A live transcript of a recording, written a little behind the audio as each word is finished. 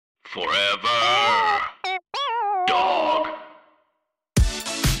Forever. Dog.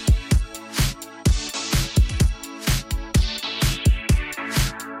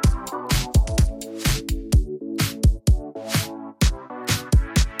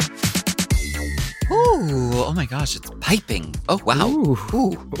 Ooh, oh my gosh, it's piping. Oh, wow.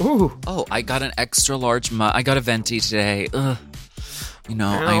 Ooh. Oh, I got an extra large I got a venti today. Ugh. You know,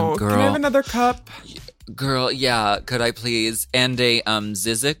 Ow, girl. Can I have another cup? Girl, yeah, could I please? And a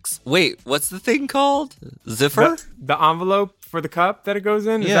Zizix. Wait, what's the thing called? Ziffer? The envelope for the cup that it goes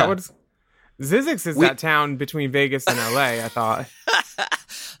in? Is Yeah. that what it's... Zizix is that town between Vegas and LA, I thought.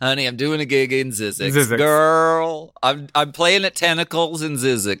 Honey, I'm doing a gig in Zizix. Zizix. Girl, I'm playing at Tentacles in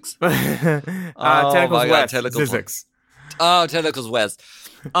Zizix. Tentacles my God, West, Tentacles Zizix. Oh, Tentacles West.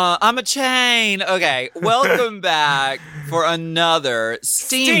 I'm a chain. Okay, welcome back for another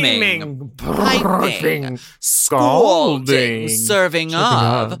steaming, piping, scalding, serving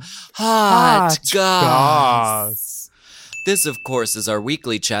of hot goss. This, of course, is our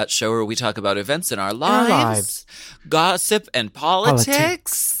weekly chat show where we talk about events in our lives, gossip and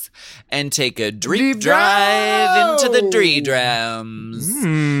politics, and take a deep drive into the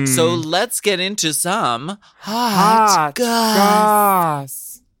drums. So let's get into some hot goss.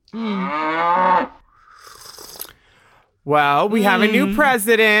 Well, we have a new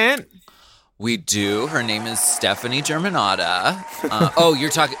president. We do. Her name is Stephanie Germanotta. You're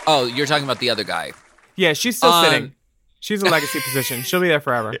talking about the other guy. Yeah, she's still sitting. She's a legacy position. She'll be there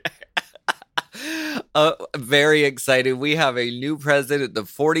forever. Very excited. We have a new president, the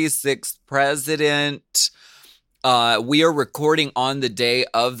 46th president. We are recording on the day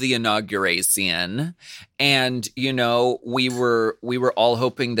of the inauguration. And, you know, we were all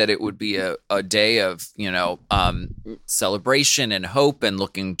hoping that it would be a day of, celebration and hope and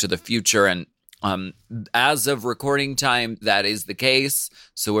looking to the future. And as of recording time, that is the case.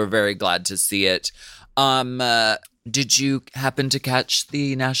 So we're very glad to see it. Did you happen to catch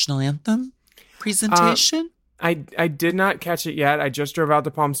the national anthem presentation? I did not catch it yet. I just drove out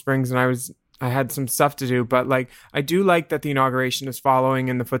to Palm Springs and I had some stuff to do, but I do like that the inauguration is following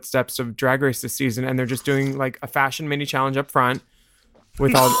in the footsteps of Drag Race this season, and they're just doing like a fashion mini challenge up front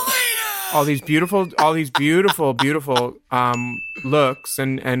with all these beautiful looks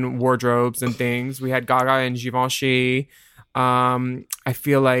and wardrobes and things. We had Gaga and Givenchy. I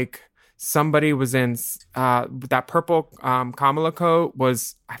feel like somebody was in that purple Kamala coat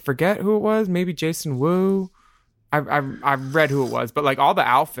was, I forget who it was, maybe Jason Wu. I've read who it was, but like all the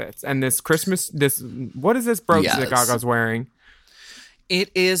outfits and this Christmas, what is this brooch that Gaga's wearing? It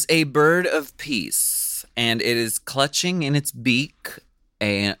is a bird of peace, and it is clutching in its beak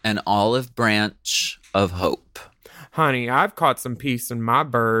an olive branch of hope. Honey, I've caught some peace in my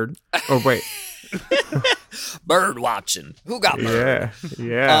bird. Oh, wait. Bird watching. Who got bird?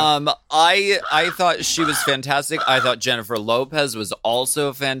 Yeah. I thought she was fantastic. I thought Jennifer Lopez was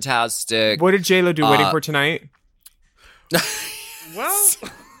also fantastic. What did J-Lo do Waiting for Tonight? Well,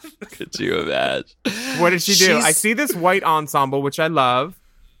 could you imagine? What did she do? I see this white ensemble, which I love.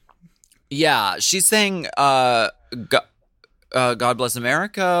 Yeah, she's saying God Bless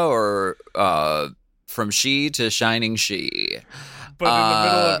America or From She to Shining She. But in the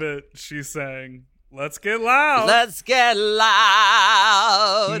middle of it, she's saying, "Let's get loud. Let's get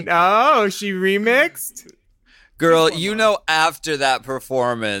loud." Oh, she remixed? Girl, you know, after that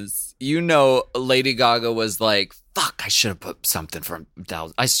performance, you know, Lady Gaga was like, fuck, I should have put something from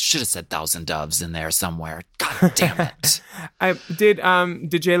I should have said Thousand Doves in there somewhere. God damn it. Did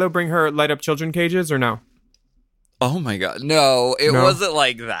J-Lo bring her light up children cages or no? Oh my God. No, it wasn't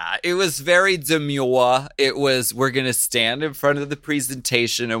like that. It was very demure. It was, we're going to stand in front of the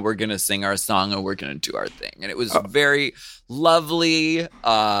presentation and we're going to sing our song and we're going to do our thing. And it was very lovely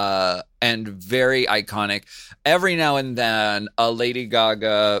and very iconic. Every now and then a Lady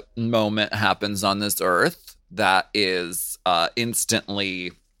Gaga moment happens on this earth that is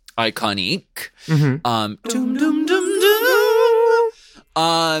instantly iconic. Mm-hmm. Doom, doom, doom, doom.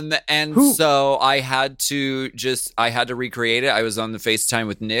 So I had to recreate it. I was on the FaceTime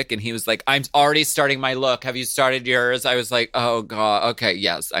with Nick and he was like, I'm already starting my look. Have you started yours? I was like, oh God. Okay.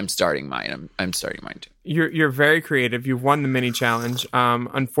 Yes, I'm starting mine. I'm starting mine too. You're very creative. You've won the mini challenge.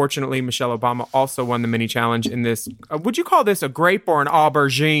 Unfortunately, Michelle Obama also won the mini challenge in this. Would you call this a grape or an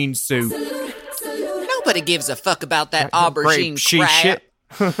aubergine soup? Nobody gives a fuck about that aubergine crap.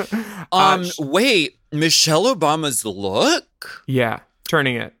 Wait, Michelle Obama's look? Yeah.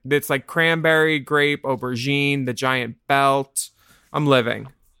 Turning it. It's like cranberry, grape, aubergine, the giant belt. I'm living.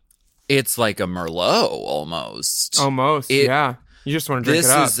 It's like a Merlot almost. Yeah. You just want to drink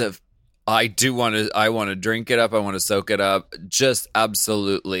it up. I want to drink it up. I want to soak it up. Just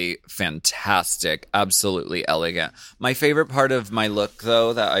absolutely fantastic. Absolutely elegant. My favorite part of my look,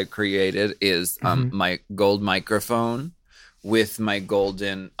 though, that I created is my gold microphone with my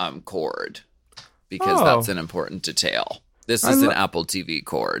golden cord, because that's an important detail. This is an Apple TV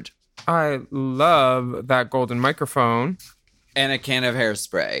cord. I love that golden microphone. And a can of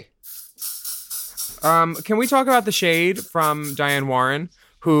hairspray. Can we talk about the shade from Diane Warren?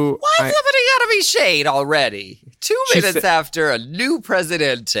 Who? Why somebody gotta be shade already? 2 minutes after a new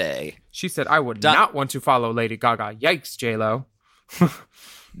presidente. She said, "I would not want to follow Lady Gaga." Yikes, J-Lo.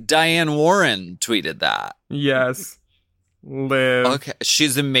 Diane Warren tweeted that. Yes. Live. Okay,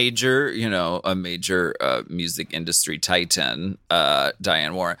 she's a major music industry titan,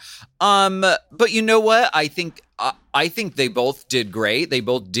 Diane Warren. But you know what? I think they both did great. They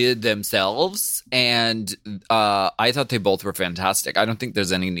both did themselves, and I thought they both were fantastic. I don't think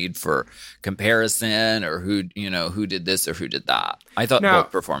there's any need for comparison or who did this or who did that. I thought both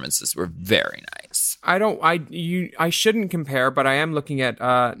performances were very nice. I shouldn't compare, but I am looking at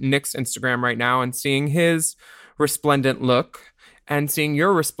Nick's Instagram right now and seeing his resplendent look and seeing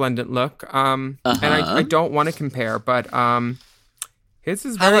your resplendent look. And I don't want to compare, but his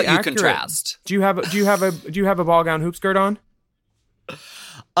is very accurate. How about you contrast? Do you have a ball gown hoop skirt on?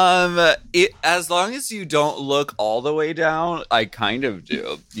 As long as you don't look all the way down, I kind of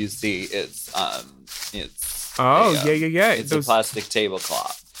do. You see, it's It's a plastic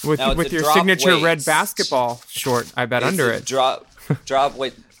tablecloth with your signature red basketball short. I bet under it. Drop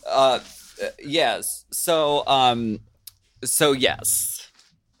weight. Yes. So yes.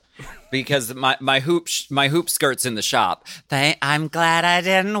 Because my hoop skirt's in the shop. I'm glad I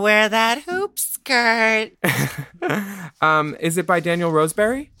didn't wear that hoop skirt. Is it by Daniel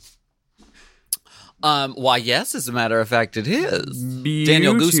Roseberry? Why, yes, as a matter of fact, it is. Beautiful.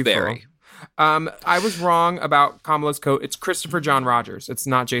 Daniel Gooseberry. I was wrong about Kamala's coat. It's Christopher John Rogers. It's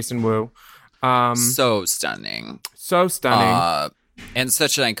not Jason Wu. So stunning. So stunning. And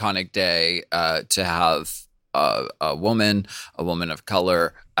such an iconic day to have a woman of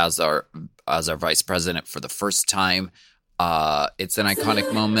color as our vice president for the first time. It's an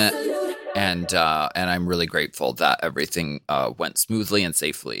iconic moment, and I'm really grateful that everything went smoothly and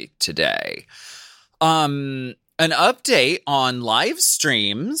safely today. An update on live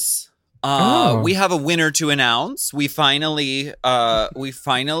streams. We have a winner to announce. We finally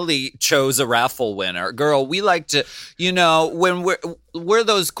chose a raffle winner. Girl, we like to, when we're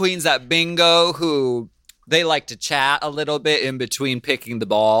those queens at bingo who they like to chat a little bit in between picking the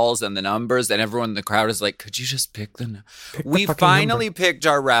balls and the numbers, and everyone in the crowd is like, could you just pick the We finally picked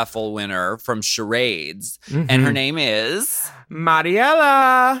our raffle winner from Charades, and her name is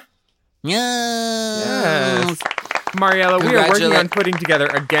Mariella. Yes. Mariella, we are working on putting together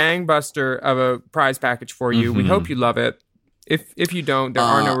a gangbuster of a prize package for you. We hope you love it. If you don't, there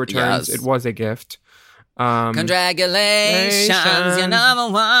are no returns. Yes. It was a gift. Congratulations, you're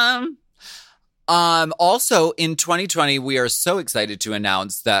number one. Also, in 2020, we are so excited to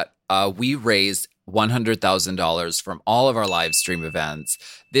announce that we raised $100,000 from all of our live stream events.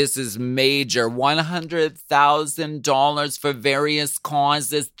 This is major. $100,000 for various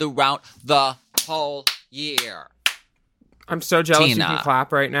causes throughout the whole year. I'm so jealous you can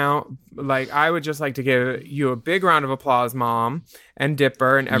clap right now. Like, I would just like to give you a big round of applause, Mom and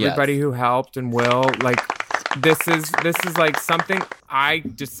Dipper and everybody who helped and Will. Like, this is like something I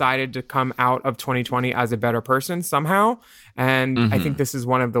decided to come out of 2020 as a better person somehow. And I think this is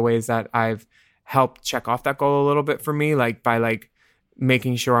one of the ways that I've helped check off that goal a little bit for me, like by like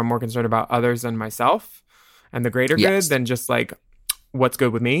making sure I'm more concerned about others than myself and the greater good than just like what's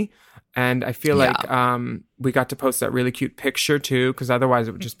good with me. And I feel like we got to post that really cute picture too, because otherwise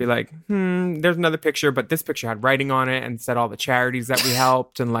it would just be like, there's another picture, but this picture had writing on it and said all the charities that we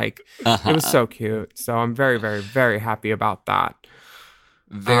helped, and like it was so cute. So I'm very, very, very happy about that.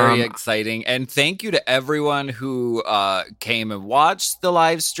 Very exciting. And thank you to everyone who came and watched the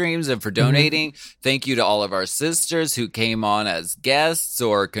live streams and for donating. Thank you to all of our sisters who came on as guests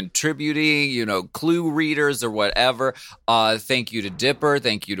or contributing, clue readers or whatever. Thank you to Dipper.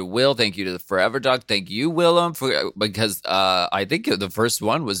 Thank you to Will. Thank you to the Forever Dog. Thank you, Willem, because I think the first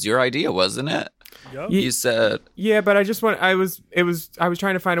one was your idea, wasn't it? Yep. You said, but I was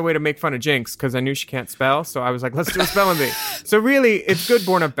trying to find a way to make fun of Jinx because I knew she can't spell, so I was like, let's do a spelling bee. So really, it's good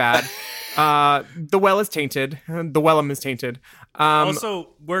born of bad. The well is tainted. The Wellum is tainted. Also,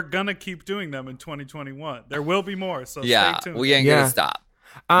 we're gonna keep doing them in 2021. There will be more, so stay tuned. We ain't gonna stop.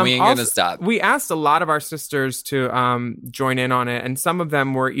 We ain't gonna stop. We asked a lot of our sisters to join in on it, and some of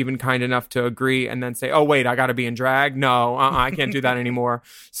them were even kind enough to agree and then say, oh, wait, I got to be in drag? No, I can't do that anymore.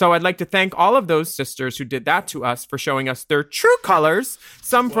 So I'd like to thank all of those sisters who did that to us for showing us their true colors,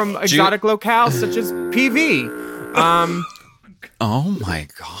 some from exotic locales such as PV. Oh my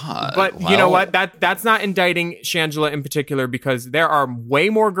God. But you know what? That's not indicting Shangela in particular, because there are way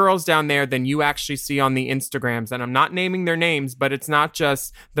more girls down there than you actually see on the Instagrams. And I'm not naming their names, but it's not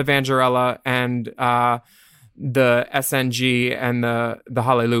just the Vangerella and the SNG and the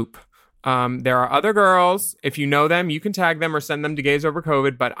Holly Loop. There are other girls. If you know them, you can tag them or send them to Gays Over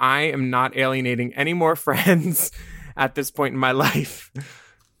COVID, but I am not alienating any more friends at this point in my life.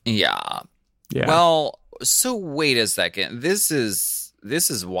 Yeah. Well, so wait a second. This is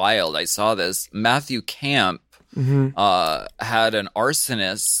wild. I saw this. Matthew Camp had an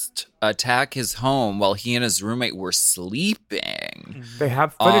arsonist attack his home while he and his roommate were sleeping. They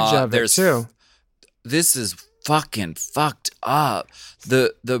have footage of it too. This is fucking fucked up.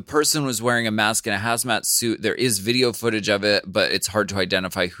 The person was wearing a mask and a hazmat suit. There is video footage of it, but it's hard to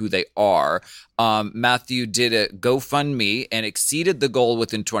identify who they are. Matthew did a GoFundMe and exceeded the goal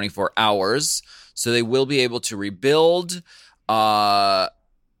within 24 hours. So they will be able to rebuild. But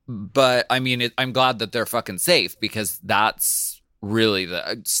I mean, I'm glad that they're fucking safe, because that's really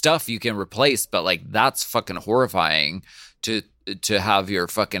the stuff you can replace. But like, that's fucking horrifying to have your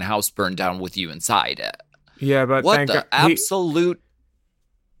fucking house burned down with you inside it. Yeah, but what the absolute?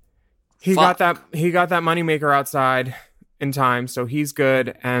 He got that moneymaker outside in time, so he's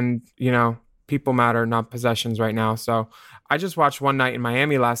good. And you know, people matter, not possessions, right now. So I just watched One Night in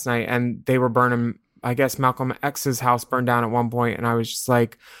Miami last night, and they were burning. I guess Malcolm X's house burned down at one point, and I was just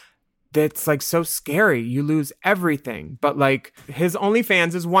like, "That's like so scary. You lose everything." But like, his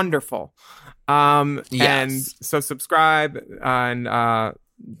OnlyFans is wonderful. Yes. And so subscribe and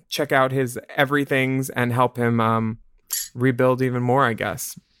check out his everythings and help him rebuild even more, I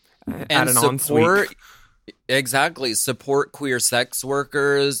guess. And support, exactly, support queer sex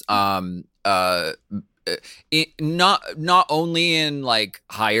workers. Not only in like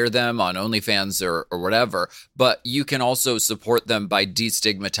hire them on OnlyFans or whatever, but you can also support them by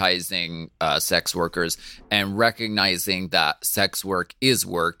destigmatizing sex workers and recognizing that sex work is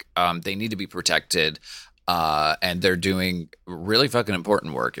work. They need to be protected. And they're doing really fucking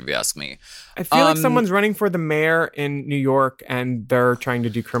important work, if you ask me. I feel like someone's running for the mayor in New York and they're trying to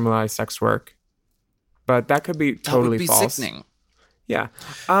decriminalize sex work. But that could be totally false. That would be sickening. Yeah.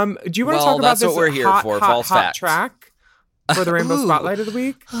 Do you want to Well, talk about that's this what we're here for, false hot facts. track for the Rainbow Spotlight of the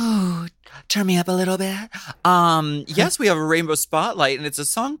week? Oh, turn me up a little bit. Yes, we have a Rainbow Spotlight, and it's a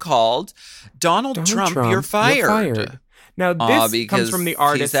song called Donald Trump, You're Fired. Now, this comes from the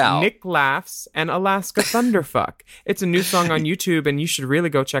artist Nick Laughs and Alaska Thunderfuck. It's a new song on YouTube, and you should really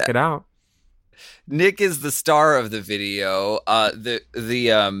go check it out. Nick is the star of the video.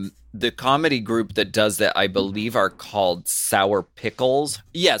 The comedy group that does that, I believe, are called Sour Pickles.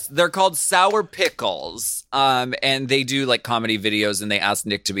 Yes, they're called Sour Pickles. And they do like comedy videos, and they asked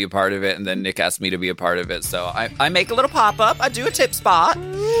Nick to be a part of it, and then Nick asked me to be a part of it. So I make a little pop-up. I do a tip spot.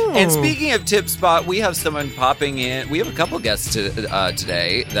 Ooh. And speaking of tip spot, we have someone popping in. We have a couple guests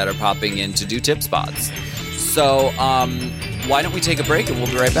today that are popping in to do tip spots. So, why don't we take a break and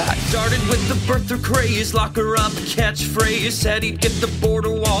we'll be right back. Started with the birther craze, lock her up catchphrase. Said he'd get the border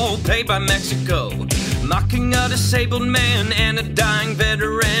wall paid by Mexico. Mocking a disabled man and a dying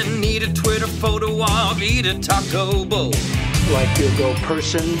veteran. Need a Twitter photo of, eat a taco bowl. Like you'll go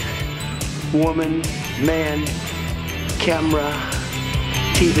person, woman, man, camera,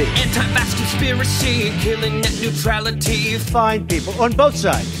 TV. Anti-vax conspiracy, killing net neutrality. Find people on both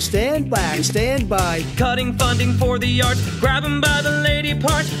sides. Stand back, stand by. Cutting funding for the arts, grab them by the lady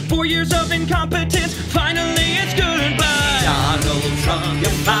parts. 4 years of incompetence, finally it's goodbye. Donald Trump, you're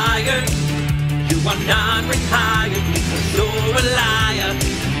fired. You are not rehired because you're a liar.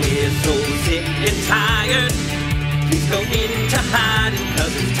 We're so sick and tired. Please go into hiding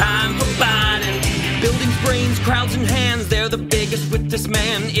because it's time for Biden. Buildings, brains, crowds, and hands, they're the biggest with this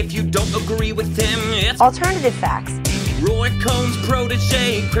man. If you don't agree with him, it's alternative facts. Roy Cohn's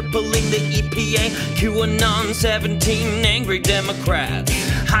protege, crippling the EPA. QAnon 17, angry Democrats.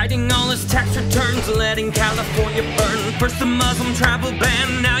 Hiding all his tax returns, letting California burn. First the Muslim travel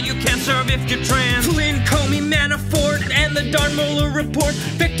ban, now you can't serve if you're trans. Flynn, Comey, Manafort, and the Darn Mueller report.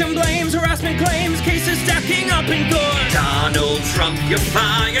 Victim blames, harassment claims, cases stacking up in court. Donald Trump, you're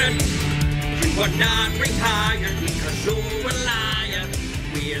fired. You are not rehired because you're a liar.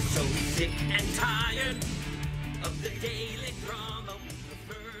 We're so sick and tired of the daily drama.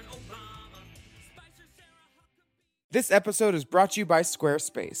 This episode is brought to you by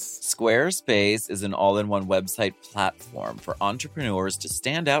Squarespace. Squarespace is an all-in-one website platform for entrepreneurs to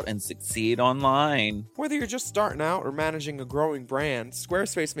stand out and succeed online. Whether you're just starting out or managing a growing brand,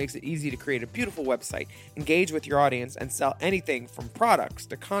 Squarespace makes it easy to create a beautiful website, engage with your audience, and sell anything from products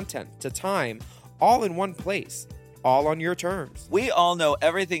to content to time, all in one place. All on your terms. We all know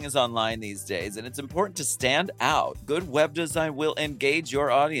everything is online these days, and it's important to stand out. Good web design will engage your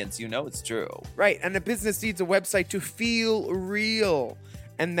audience. You know it's true. Right, and a business needs a website to feel real.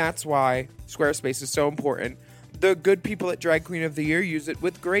 And that's why Squarespace is so important. The good people at Drag Queen of the Year use it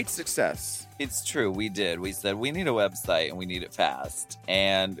with great success. It's true, we did. We said we need a website and we need it fast.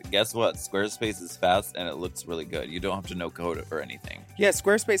 And guess what? Squarespace is fast and it looks really good. You don't have to know code or anything. Yeah,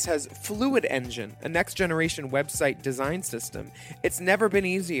 Squarespace has Fluid Engine, a next-generation website design system. It's never been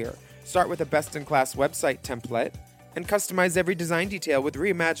easier. Start with a best-in-class website template and customize every design detail with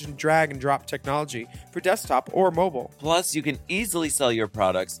reimagined drag-and-drop technology for desktop or mobile. Plus, you can easily sell your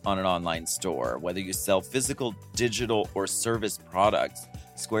products on an online store. Whether you sell physical, digital, or service products,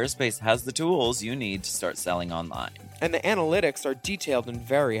 Squarespace has the tools you need to start selling online. And the analytics are detailed and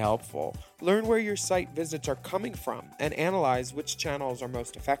very helpful. Learn where your site visits are coming from and analyze which channels are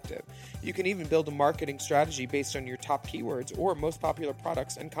most effective. You can even build a marketing strategy based on your top keywords or most popular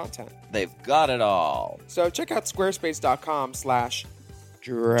products and content. They've got it all. So check out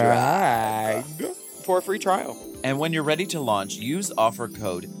squarespace.com/drag for a free trial. And when you're ready to launch, use offer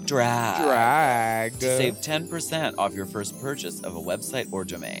code DRAG to save 10% off your first purchase of a website or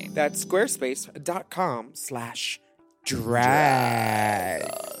domain. That's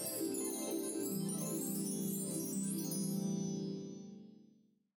squarespace.com/drag.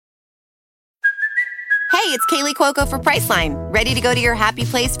 Hey, it's Kaylee Cuoco for Priceline. Ready to go to your happy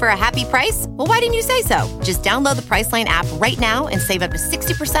place for a happy price? Well, why didn't you say so? Just download the Priceline app right now and save up to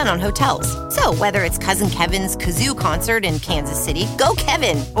 60% on hotels. So whether it's Cousin Kevin's Kazoo Concert in Kansas City, go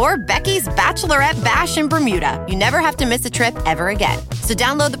Kevin, or Becky's Bachelorette Bash in Bermuda, you never have to miss a trip ever again. So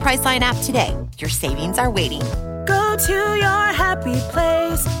download the Priceline app today. Your savings are waiting. Go to your happy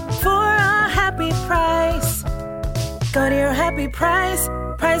place for a happy price. Go to your happy price,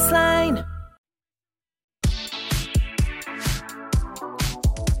 Priceline.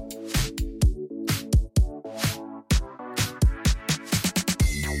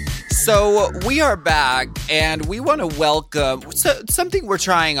 So we are back, and we want to welcome something we're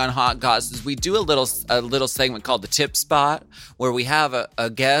trying on Hot Goss is we do a little segment called the Tip Spot, where we have a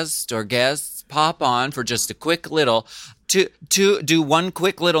guest or guests pop on for just a quick little to do one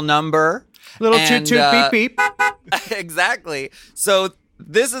quick little number, Little toot toot beep beep. Exactly. So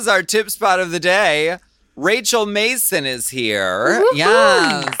this is our Tip Spot of the day. Rachel Mason is here. Woo-hoo.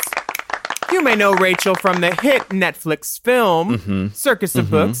 Yes. You may know Rachel from the hit Netflix film, Circus of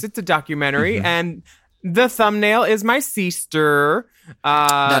Books. It's a documentary, and the thumbnail is my sister.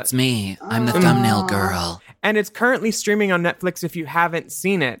 That's me. I'm the thumbnail girl. And it's currently streaming on Netflix if you haven't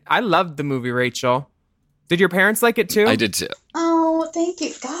seen it. I loved the movie, Rachel. Did your parents like it too? I did too. Oh, thank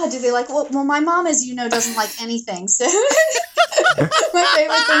you. God, do they like... Well, my mom, as you know, doesn't like anything. So my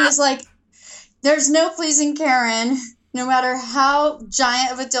favorite thing is like, there's no pleasing Karen... No matter how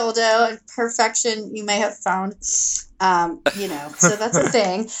giant of a dildo and perfection you may have found, so that's a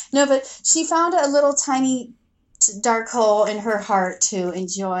thing. No, but she found a little tiny dark hole in her heart to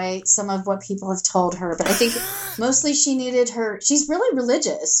enjoy some of what people have told her. But I think mostly she needed she's really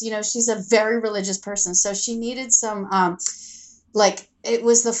religious. She's a very religious person. So she needed some, it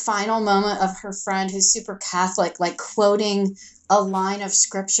was the final moment of her friend who's super Catholic, like quoting a line of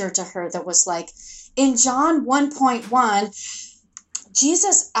scripture to her that was like, in John 1.1,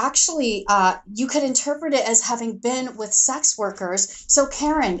 Jesus actually, you could interpret it as having been with sex workers. So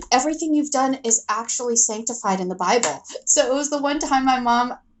Karen, everything you've done is actually sanctified in the Bible. So it was the one time my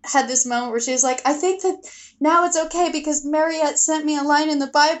mom had this moment where she was like, I think that now it's okay because Mariette sent me a line in the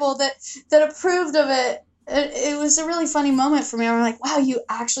Bible that approved of it. It was a really funny moment for me. I'm like, wow, you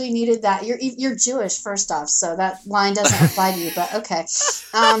actually needed that. You're Jewish, first off, so that line doesn't apply to you, but okay.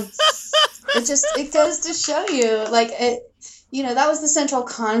 It goes to show you, that was the central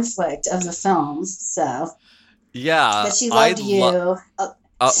conflict of the film. So yeah, that she loved you.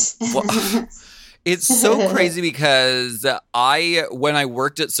 It's so crazy because when I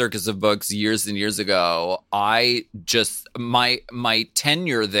worked at Circus of Books years and years ago, my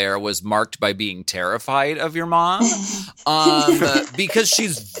tenure there was marked by being terrified of your mom, because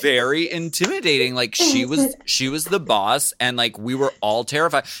she's very intimidating. Like she was the boss, and like we were all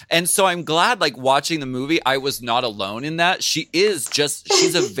terrified. And so I'm glad, like watching the movie, I was not alone in that.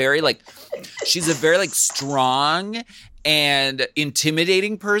 She's a very strong and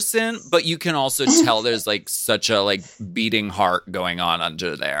intimidating person, but you can also tell there's like such a like beating heart going on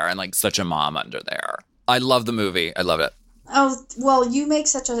under there and like such a mom under there. I love the movie. I love it. Oh, well, you make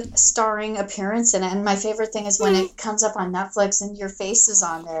such a starring appearance in it. And my favorite thing is when it comes up on Netflix and your face is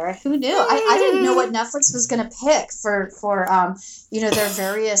on there. Who knew? I didn't know what Netflix was going to pick for their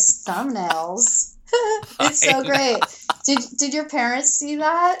various thumbnails. It's so great. Did your parents see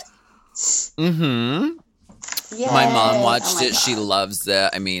that? Mm-hmm. Yeah. My mom watched it. God. She loves it.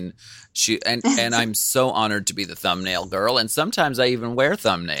 I mean, and I'm so honored to be the thumbnail girl. And sometimes I even wear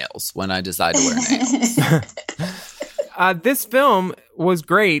thumbnails when I decide to wear nails. This film was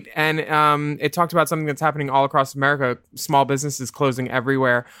great, and it talked about something that's happening all across America. Small businesses closing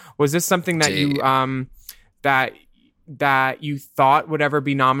everywhere. Was this something that you thought would ever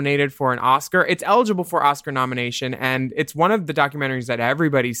be nominated for an Oscar? It's eligible for Oscar nomination, and it's one of the documentaries that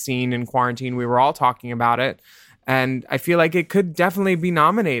everybody's seen in quarantine. We were all talking about it, and I feel like it could definitely be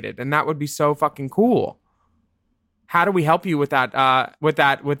nominated, and that would be so fucking cool. How do we help you with that? With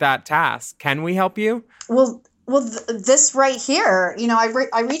that task? Can we help you? Well, this right here,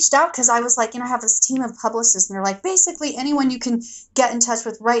 I reached out because I was like, I have this team of publicists, and they're like, basically anyone you can get in touch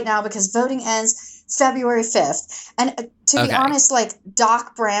with right now because voting ends February 5th. And to be honest, like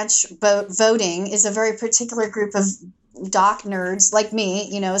doc branch voting is a very particular group of doc nerds like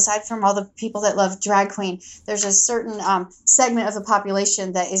me, aside from all the people that love drag queen, there's a certain segment of the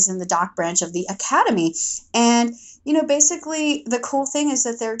population that is in the doc branch of the Academy. And basically the cool thing is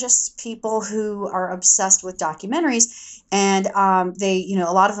that they're just people who are obsessed with documentaries, and they,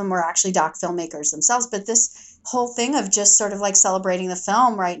 a lot of them were actually doc filmmakers themselves. But this whole thing of just sort of like celebrating the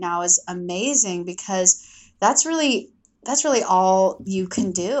film right now is amazing because that's really all you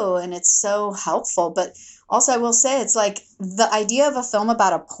can do, and it's so helpful. But also I will say it's like the idea of a film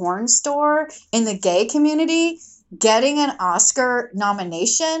about a porn store in the gay community getting an Oscar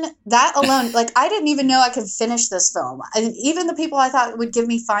nomination, that alone, like I didn't even know I could finish this film. And even the people I thought would give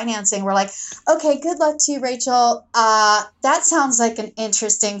me financing were like, okay, good luck to you, Rachel. That sounds like an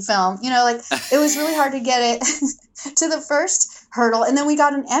interesting film. Like it was really hard to get it to the first hurdle. And then we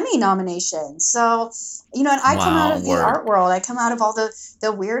got an Emmy nomination. So, and I come out of the art world. I come out of all the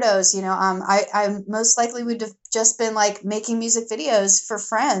weirdos, I most likely would have just been like making music videos for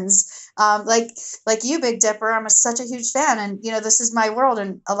friends. Like you, Big Dipper, I'm such a huge fan, and this is my world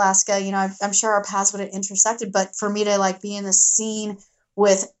in Alaska. I'm sure our paths would have intersected, but for me to like be in the scene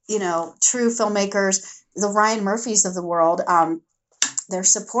with true filmmakers, the Ryan Murphys of the world, their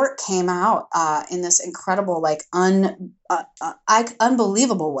support came out in this incredible, like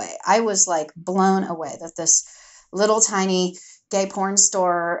unbelievable way. I was like blown away that this little tiny gay porn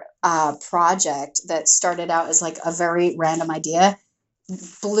store project that started out as like a very random idea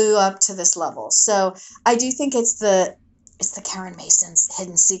blew up to this level. So I do think it's the Karen Mason's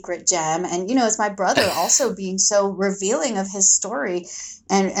hidden secret gem. And, it's my brother also being so revealing of his story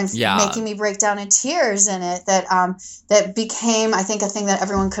and making me break down in tears in it that became, I think, a thing that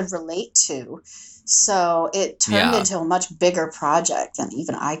everyone could relate to. So it turned into a much bigger project than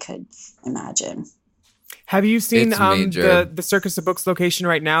even I could imagine. Have you seen the Circus of Books location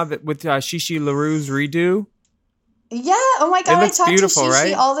right now that with Shishi LaRue's redo? Yeah. Oh my God. I talk to Shishi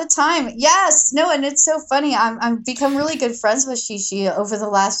right? all the time. Yes. No. And it's so funny. I'm become really good friends with Shishi over the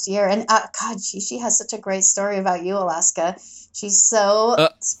last year. And God, Shishi has such a great story about you, Alaska. She's so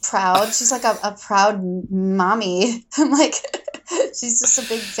proud. She's like a proud mommy. I'm like, she's just a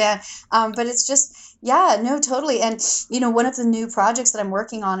big fan. But it's just, yeah, no, totally. And, one of the new projects that I'm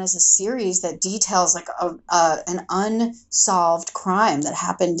working on is a series that details like an unsolved crime that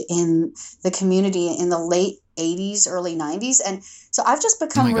happened in the community in the late 80s, early 90s. And so I've just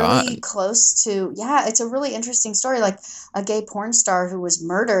become really close to, it's a really interesting story, like a gay porn star who was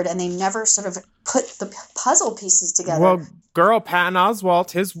murdered and they never sort of put the puzzle pieces together. Well, girl, Patton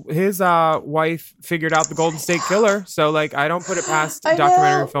Oswalt, his wife figured out the Golden State Killer. So like, I don't put it past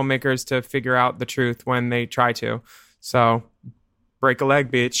documentary filmmakers to figure out the truth when they try to. So break a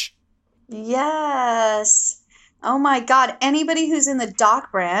leg, bitch. Yes. Oh my God. Anybody who's in the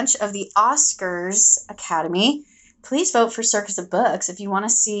doc branch of the Oscars Academy, please vote for Circus of Books if you want to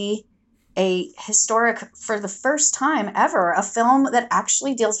see a historic, for the first time ever, a film that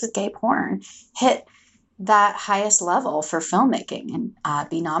actually deals with gay porn hit that highest level for filmmaking and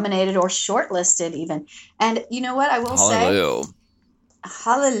be nominated or shortlisted even. And you know what I will say?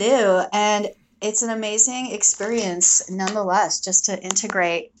 Hallelujah. And it's an amazing experience nonetheless, just to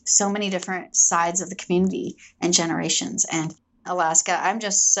integrate so many different sides of the community and generations. And Alaska, I'm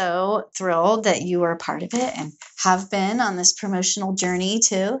just so thrilled that you are a part of it and have been on this promotional journey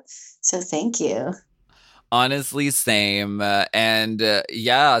too. So thank you. Honestly, same.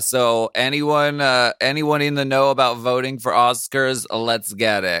 Yeah, so anyone in the know about voting for Oscars, let's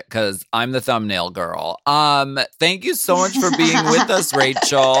get it, because I'm the thumbnail girl. Thank you so much for being with us,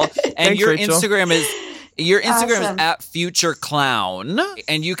 Rachel. And Thanks, your Rachel. Instagram is Awesome. at Future Clown,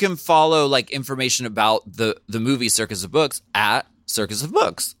 and you can follow like information about the movie Circus of Books at Circus of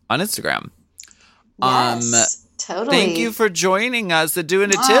Books on Instagram. Yes, totally. Thank you for joining us and doing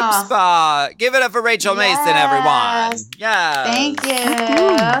a tip spot. Give it up for Rachel Mason, everyone. Yeah. Thank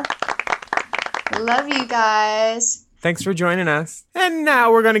you. Love you guys. Thanks for joining us. And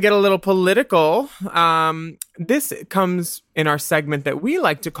now we're going to get a little political. This comes in our segment that we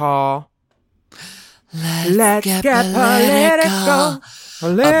like to call Let's Get Political.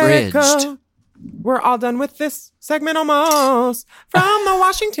 Abridged. We're all done with this segment almost. From the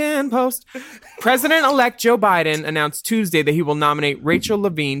Washington Post. President-elect Joe Biden announced Tuesday that he will nominate Rachel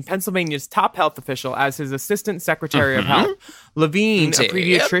Levine, Pennsylvania's top health official, as his Assistant Secretary of Health. Levine, a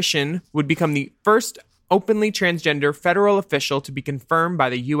pediatrician, would become the first openly transgender federal official to be confirmed by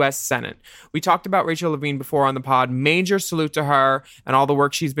the U.S. Senate. We talked about Rachel Levine before on the pod. Major salute to her and all the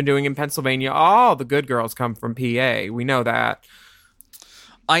work she's been doing in Pennsylvania. All the good girls come from PA. We know that.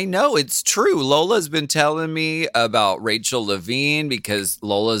 I know, it's true. Lola's been telling me about Rachel Levine because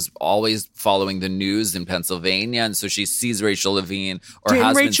Lola's always following the news in Pennsylvania, and so she sees Rachel Levine or Didn't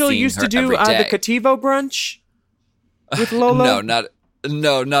has Rachel been seeing used her to do every day. the Cativo brunch with Lola?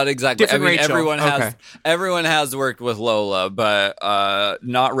 not exactly. Different I mean, Rachel. everyone has worked with Lola, but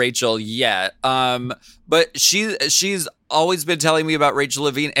not Rachel yet. But she's always been telling me about Rachel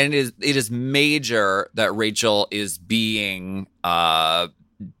Levine, and it is major that Rachel is being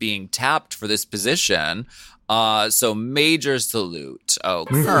tapped for this position. So major salute.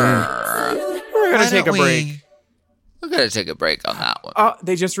 Okay. We're going to take a break. We're going to take a break on that one. Oh,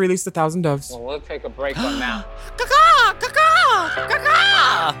 they just released 1,000 Doves. Well, we'll take a break on that.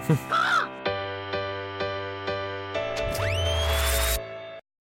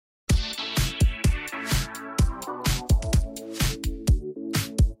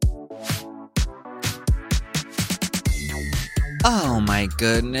 Oh my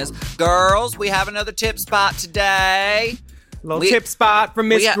goodness. Girls, we have another tip spot today. Little tip spot from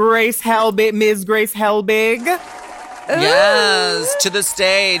Miss Grace Helbig. Ms. Grace Helbig. Yes, to the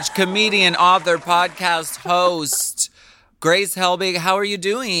stage, comedian, author, podcast host, Grace Helbig. How are you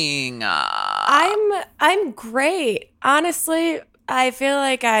doing? I'm great. Honestly, I feel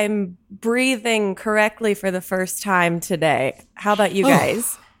like I'm breathing correctly for the first time today. How about you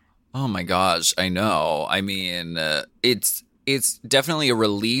guys? Oh my gosh, I know. I mean, it's definitely a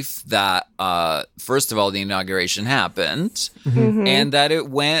relief that, first of all, the inauguration happened and that it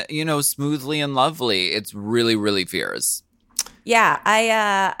went, smoothly and lovely. It's really, really fierce. Yeah,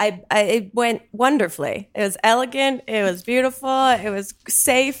 it went wonderfully. It was elegant. It was beautiful. It was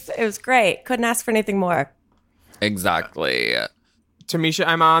safe. It was great. Couldn't ask for anything more. Exactly. Tamisha,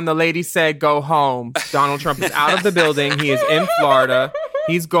 I'm on. The lady said go home. Donald Trump is out of the building. He is in Florida.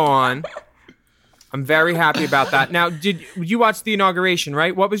 He's gone. I'm very happy about that. Now, did you watch the inauguration,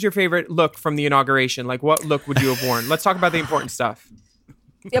 right? What was your favorite look from the inauguration? Like, what look would you have worn? Let's talk about the important stuff.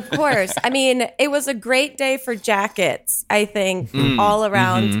 Of course. I mean, it was a great day for jackets, I think, all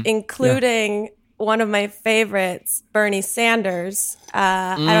around, including one of my favorites, Bernie Sanders.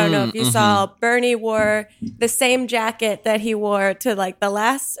 I don't know if you saw, Bernie wore the same jacket that he wore to like the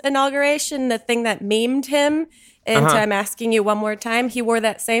last inauguration, the thing that memed him into I'm asking you one more time. He wore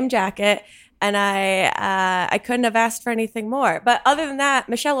that same jacket. And I couldn't have asked for anything more. But other than that,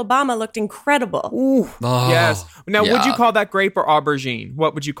 Michelle Obama looked incredible. Ooh, yes. Now, would you call that grape or aubergine?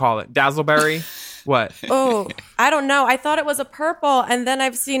 What would you call it? Dazzleberry? What? Oh, I don't know. I thought it was a purple. And then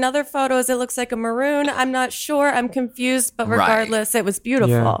I've seen other photos. It looks like a maroon. I'm not sure. I'm confused. But regardless, it was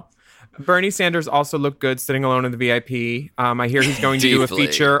beautiful. Yeah. Bernie Sanders also looked good sitting alone in the VIP. I hear he's going to do a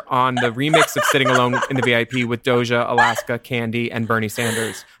feature on the remix of Sitting Alone in the VIP with Doja, Alaska, Candy, and Bernie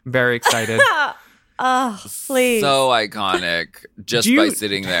Sanders. I'm very excited. Oh, please. So iconic just by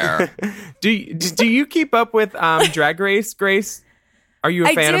sitting there. Do you keep up with Drag Race, Grace? Are you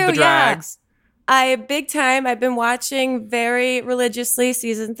a fan of the drags? Yeah. Big time. I've been watching very religiously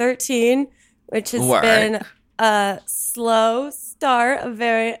season 13, which has been a slow start, a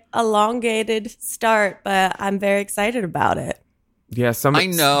very elongated start, but I'm very excited about it. Yeah, I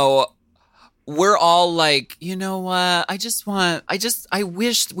know. we're all like, you know what? I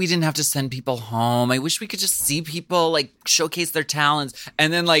wish we didn't have to send people home. I wish we could just see people like showcase their talents.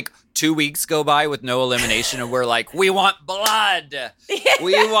 And then like 2 weeks go by with no elimination, and we're like, we want blood.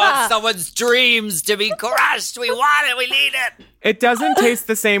 We want someone's dreams to be crushed. We want it. We need it. It doesn't taste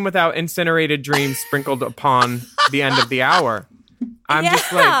the same without incinerated dreams sprinkled upon the end of the hour. I'm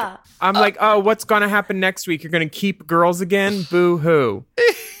like, oh, what's going to happen next week? You're going to keep girls again? Boo-hoo.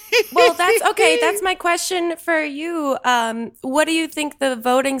 Well, that's okay. That's my question for you. What do you think the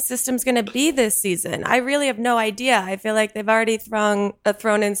voting system's going to be this season? I really have no idea. I feel like they've already thrown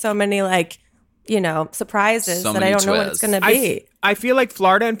in so many, like, surprises that I don't know what it's going to be. I feel like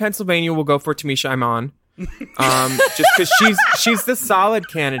Florida and Pennsylvania will go for Tamisha Iman. Just because she's the solid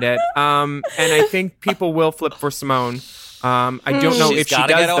candidate. And I think people will flip for Simone. I don't know if she does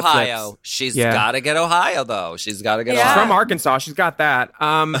get the Ohio. flips. She's got to get Ohio, though. She's got to get She's Ohio. from Arkansas. She's got that.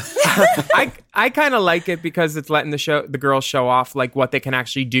 I kind of like it because it's letting the girls show off like what they can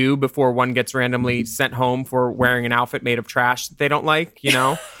actually do before one gets randomly sent home for wearing an outfit made of trash that they don't like,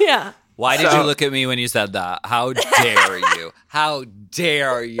 Yeah. Why did you look at me when you said that? How dare you? How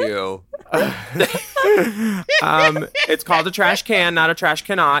dare you? It's called a trash can, not a trash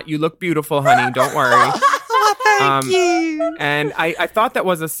cannot. You look beautiful, honey. Don't worry. Thank you. And I thought that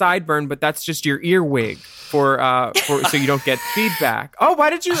was a sideburn, but that's just your earwig for so you don't get feedback. Oh,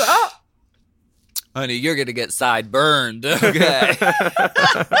 why did you? Oh. Honey, you're gonna get side-burned. Okay.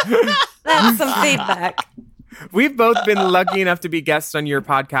 That's some feedback. We've both been lucky enough to be guests on your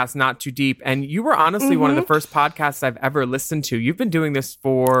podcast, Not Too Deep, and you were honestly one of the first podcasts I've ever listened to. You've been doing this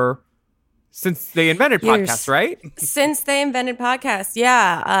since they invented podcasts, right? Since they invented podcasts,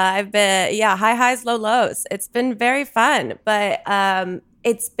 yeah. I've been, high highs, low lows. It's been very fun, but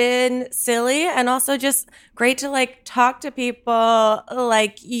it's been silly and also just great to like talk to people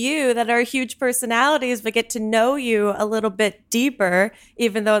like you that are huge personalities, but get to know you a little bit deeper,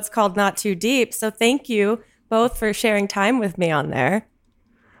 even though it's called Not Too Deep. So thank you both for sharing time with me on there.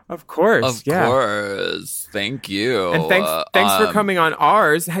 Of course. Of course. Thank you. And thanks for coming on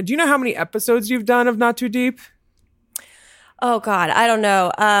ours. Do you know how many episodes you've done of Not Too Deep? Oh, God. I don't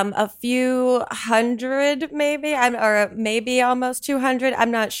know. A few hundred, maybe, or maybe almost 200. I'm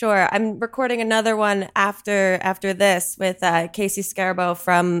not sure. I'm recording another one after this with Casey Scarbo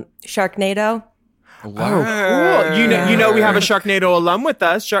from Sharknado. Wow. Oh, cool. You know, we have a Sharknado alum with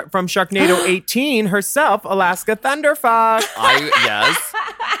us from Sharknado 18 herself, Alaska Thunderfuck. Yes.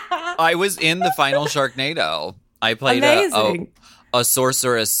 I was in the final Sharknado. I played a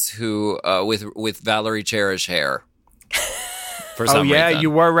sorceress who with Valerie Cherish hair. For some reason. You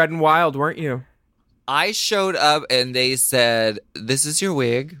were Red and Wild, weren't you? I showed up and they said, "This is your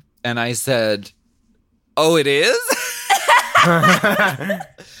wig," and I said, "Oh, it is."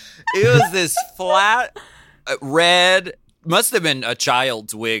 It was this flat red. Must have been a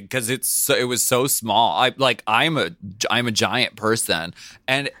child's wig because it was so small. I'm a giant person,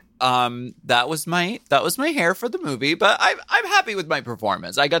 and that was my hair for the movie. But I'm happy with my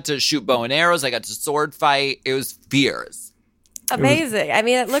performance. I got to shoot bow and arrows. I got to sword fight. It was fierce. Amazing. I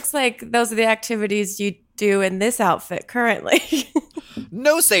mean, it looks like those are the activities you do in this outfit currently.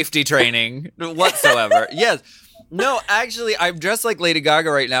 No safety training whatsoever. Yes. No, actually, I'm dressed like Lady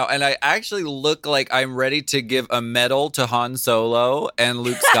Gaga right now, and I actually look like I'm ready to give a medal to Han Solo and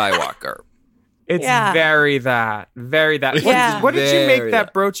Luke Skywalker. It's very that. What did you make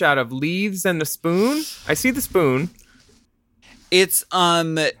that brooch out of? Leaves and the spoon? I see the spoon. It's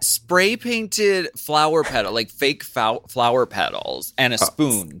spray painted flower petal, like fake flower petals, and a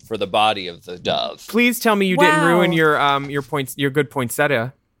spoon for the body of the dove. Please tell me you didn't ruin your points, your good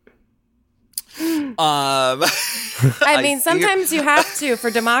poinsettia. I mean, sometimes you have to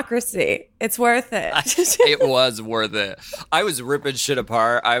for democracy. It's worth it. It was worth it. I was ripping shit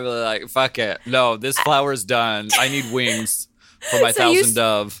apart. I was like, fuck it. No, this flower's done. I need wings for my thousand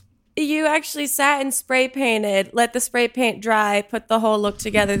dove. You actually sat and spray painted, let the spray paint dry, put the whole look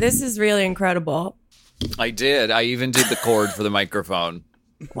together. This is really incredible. I did. I even did the cord for the microphone.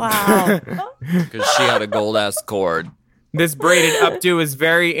 Wow. Because she had a gold-ass cord. This braided updo is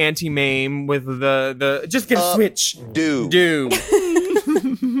very anti-mame with the just get a switch. Do. The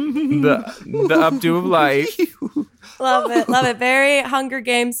updo of life. Love it. Very Hunger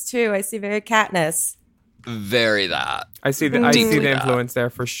Games too. I see very Katniss. Very that. I see the influence there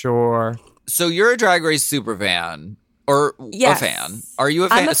for sure. So you're a Drag Race super fan or a fan? Are you a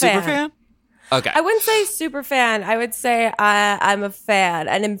fan? I'm a super fan? Okay. I wouldn't say super fan. I would say I'm a fan,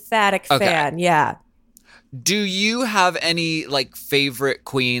 an emphatic fan. Yeah. Do you have any like favorite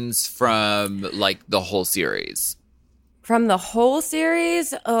queens from like the whole series? From the whole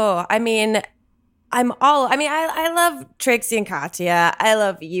series? Oh, I mean, I love Trixie and Katya. I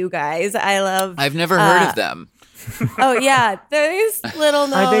love you guys. I've never heard of them. Oh, yeah. Those little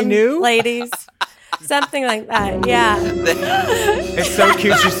known Are they new? ladies. Something like that, yeah. It's so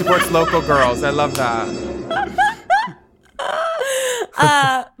cute. She supports local girls. I love that.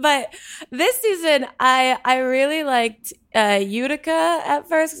 But this season, I really liked Utica at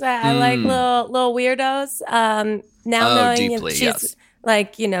first because I like little weirdos. Now knowing deeply, she's yes.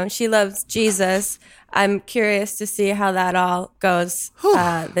 like, she loves Jesus, I'm curious to see how that all goes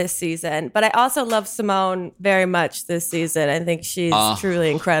this season. But I also love Simone very much this season. I think she's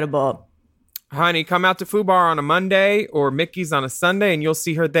truly incredible. Honey, come out to Fubar on a Monday or Mickey's on a Sunday and you'll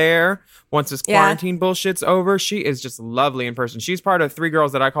see her there. Once this quarantine bullshit's over, she is just lovely in person. She's part of 3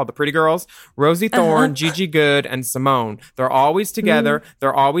 girls that I call the pretty girls: Rosie Thorne, Gigi Good, and Simone. They're always together.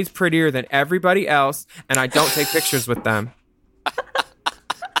 They're always prettier than everybody else, and I don't take pictures with them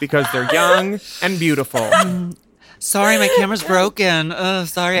because they're young and beautiful. Sorry, my camera's broken.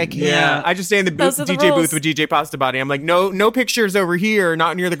 Sorry, I can't. Yeah, I just stay in the DJ booth with DJ Pasta Body. I'm like, no pictures over here,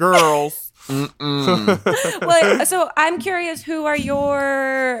 not near the girls. Well, so I'm curious, who are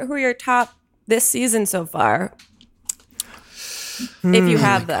your top this season so far? If you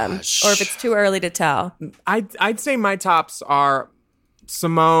have them, or if it's too early to tell. I'd say my tops are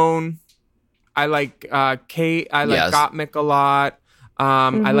Simone. I like Kate. I like Gottmik a lot.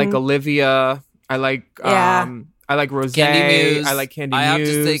 I like Olivia. I like Rosé. Candy Muse. I like Candy I Muse.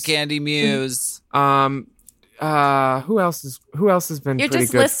 have to say Candy Muse. Who else has been You're pretty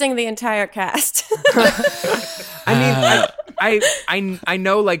just good? listing the entire cast. I mean, I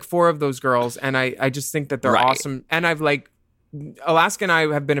know like 4 of those girls, and I just think that they're awesome. And I've Alaska and I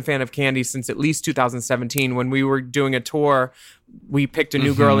have been a fan of Candy since at least 2017 when we were doing a tour. We picked a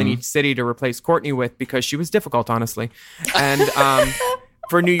new girl in each city to replace Courtney with because she was difficult, honestly. And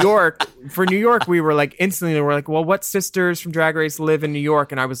for New York, we were like instantly, we're like, well, what sisters from Drag Race live in New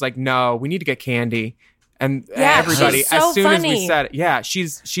York? And I was like, no, we need to get Candy. And everybody, so as soon as we funny. said it,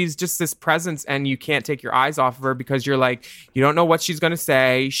 she's just this presence, and you can't take your eyes off of her because you're like, you don't know what she's gonna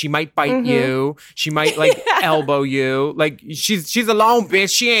say. She might bite you. She might elbow you. Like she's alone,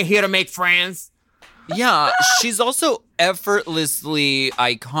 bitch. She ain't here to make friends. Yeah, she's also effortlessly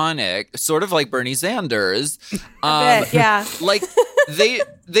iconic, sort of like Bernie Sanders. Yeah. Like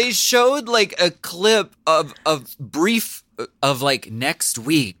they showed like a clip of brief of like next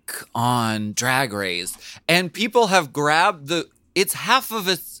week on Drag Race, and people have grabbed it's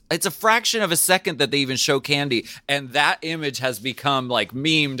a fraction of a second that they even show Candy, and that image has become like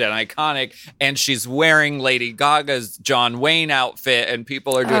memed and iconic, and she's wearing Lady Gaga's John Wayne outfit, and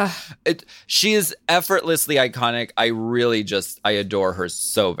people are doing it. She is effortlessly iconic. I adore her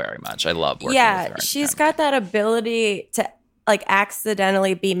so very much. I love working with her. She's got that ability to like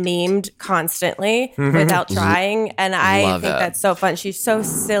accidentally be memed constantly without trying, and I think that's so fun. She's so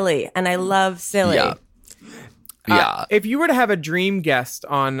silly, and I love silly. Yeah. If you were to have a dream guest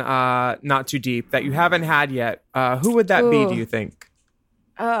on Not Too Deep that you haven't had yet, who would that be, do you think?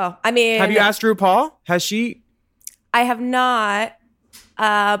 Oh, I mean, have you asked RuPaul? Has she? I have not,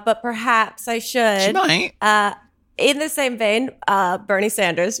 but perhaps I should. She might. In the same vein, Bernie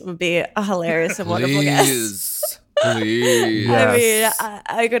Sanders would be a hilarious and wonderful guest. Please. I mean,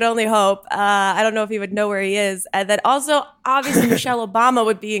 I could only hope. I don't know if he would know where he is. And then also, obviously, Michelle Obama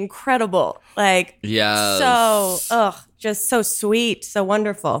would be incredible. Like, just so sweet, so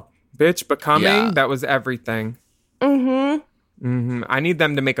wonderful. Bitch, Becoming, that was everything. I need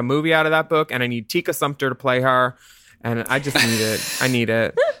them to make a movie out of that book, and I need Tika Sumpter to play her, and I just need it. I need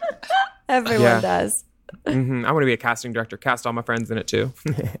it. Everyone does. I want to be a casting director. Cast all my friends in it, too.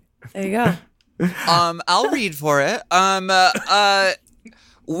 There you go. I'll read for it. I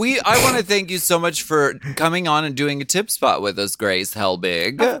want to thank you so much for coming on and doing a tip spot with us, Grace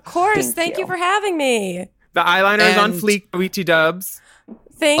Helbig. Of course. Thank you for having me. The eyeliner is on fleek, BT Dubs.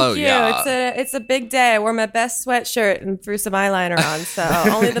 Thank you. Yeah. It's a big day. I wore my best sweatshirt and threw some eyeliner on, so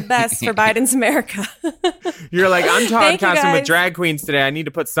only the best for Biden's America. You're like, I'm podcasting with drag queens today. I need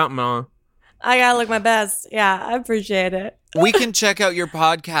to put something on. I gotta look my best. Yeah, I appreciate it. We can check out your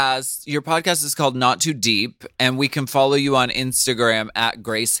podcast. Your podcast is called Not Too Deep, and we can follow you on Instagram at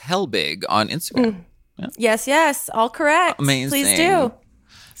Grace Helbig on Instagram. Yeah. Yes, all correct. Amazing. Please do.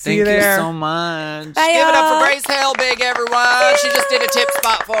 Thank you so much. Bye, Give it up for Grace Helbig, everyone. She just did a tip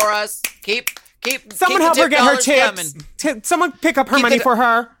spot for us. Someone help her get her tips. Someone pick up her money for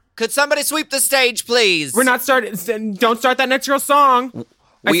her. Could somebody sweep the stage, please? We're not starting. Don't start that next girl song.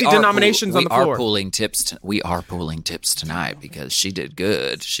 I see denominations on the floor. We are pooling tips tonight because she did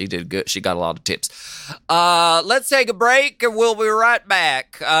good. She got a lot of tips. Let's take a break and we'll be right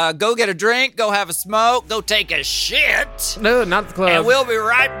back. Go get a drink. Go have a smoke. Go take a shit. No, not the club. And we'll be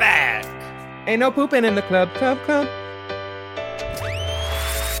right back. Ain't no pooping in the club. Come.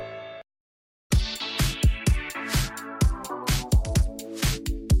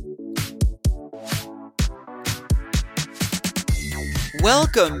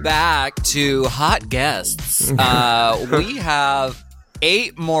 Welcome back to Hot Guests. We have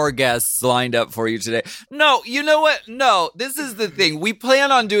 8 more guests lined up for you today. No, you know what? No, this is the thing. We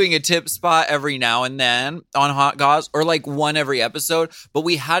plan on doing a tip spot every now and then on Hot Goss, or like one every episode, but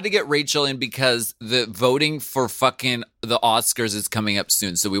we had to get Rachel in because the voting for fucking the Oscars is coming up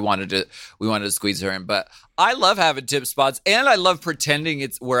soon, so we wanted to squeeze her in. But I love having tip spots, and I love pretending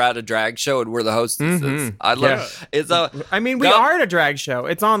we're at a drag show and we're the hostesses. Mm-hmm. I love it's a. I mean, we are at a drag show.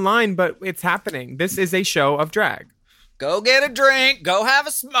 It's online, but it's happening. This is a show of drag. Go get a drink. Go have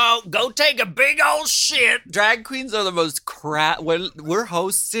a smoke. Go take a big old shit. Drag queens are the most when we're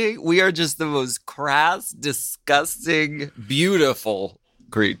hosting, we are just the most crass, disgusting, beautiful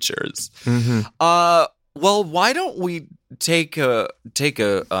creatures. Mm-hmm. Well, why don't we take a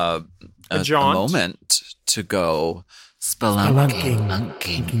moment to go spelunking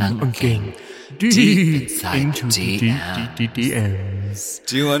deep inside DMs.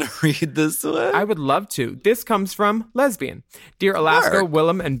 Do you want to read this one? I would love to. This comes from Lesbian. Dear Alaska,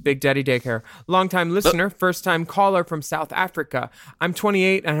 Willem, and Big Daddy Daycare. Longtime listener, first-time caller from South Africa. I'm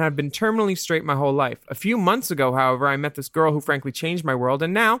 28 and have been terminally straight my whole life. A few months ago, however, I met this girl who frankly changed my world,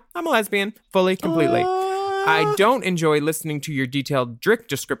 and now I'm a lesbian, fully, completely. I don't enjoy listening to your detailed Drick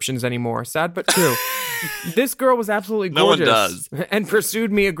descriptions anymore. Sad but true. This girl was absolutely gorgeous. No one does. And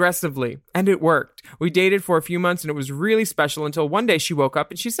pursued me aggressively. And it worked. We dated for a few months and it was really special until one day she woke up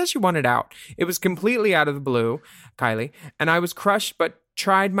and she said she wanted out. It was completely out of the blue, Kylie, and I was crushed but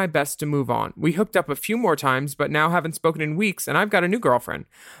tried my best to move on. We hooked up a few more times, but now haven't spoken in weeks, and I've got a new girlfriend.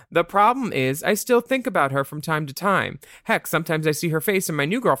 The problem is, I still think about her from time to time. Heck, sometimes I see her face and my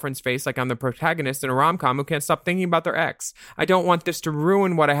new girlfriend's face like I'm the protagonist in a rom-com who can't stop thinking about their ex. I don't want this to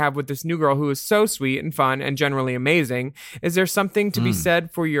ruin what I have with this new girl who is so sweet and fun and generally amazing. Is there something to be said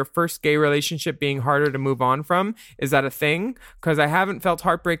for your first gay relationship being harder to move on from? Is that a thing? Because I haven't felt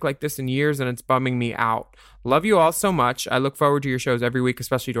heartbreak like this in years and it's bumming me out. Love you all so much. I look forward to your shows every week,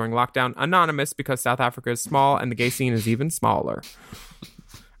 especially during lockdown. Anonymous, because South Africa is small and the gay scene is even smaller.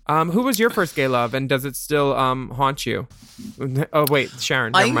 Who was your first gay love, and does it still haunt you? Oh, wait,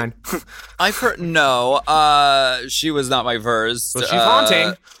 Sharon, never mind. No, she was not my first. Well, she's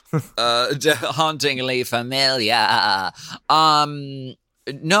haunting. Hauntingly familiar.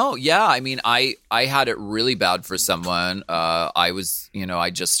 No, yeah, I mean, I had it really bad for someone. I was,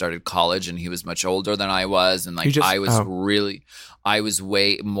 I just started college and he was much older than I was. And I was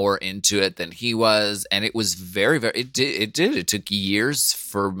way more into it than he was. And it was it took years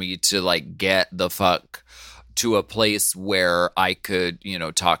for me to like get the fuck to a place where I could,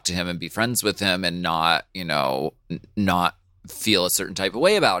 talk to him and be friends with him and not feel a certain type of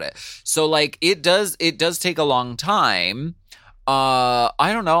way about it. So like, it does take a long time.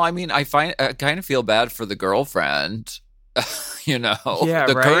 I don't know. I mean, I kind of feel bad for the girlfriend,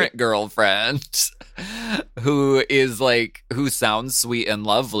 current girlfriend who sounds sweet and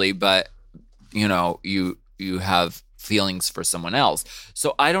lovely, but you have feelings for someone else.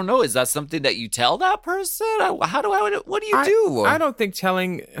 So I don't know. Is that something that you tell that person? What do you do? I don't think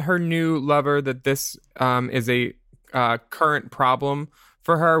telling her new lover that this is a current problem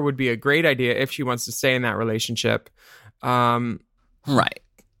for her would be a great idea if she wants to stay in that relationship. Right.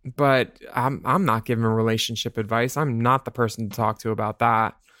 But I'm not giving relationship advice. I'm not the person to talk to about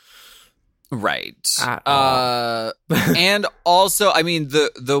that. Right. And also, I mean,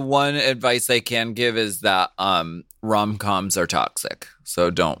 the one advice I can give is that rom-coms are toxic. So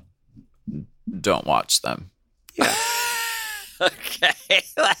don't watch them. Yeah. Okay.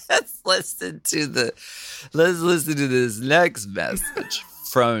 Let's listen to this next message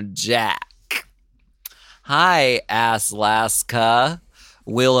from Jack. Hi, Aslaska,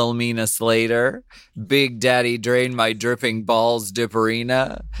 Wilhelmina Slater, Big Daddy Drain My Dripping Balls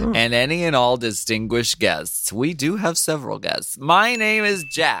Dipperina, and any and all distinguished guests. We do have several guests. My name is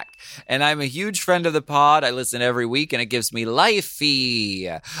Jack, and I'm a huge friend of the pod. I listen every week, and it gives me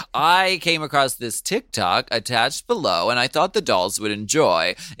lifey. I came across this TikTok attached below, and I thought the dolls would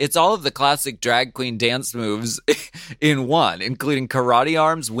enjoy. It's all of the classic drag queen dance moves in one, including karate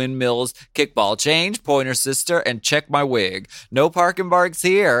arms, windmills, kickball change, pointer sister, and check my wig. No parking bar Eric's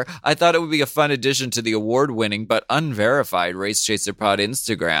here. I thought it would be a fun addition to the award-winning but unverified Race Chaser Pod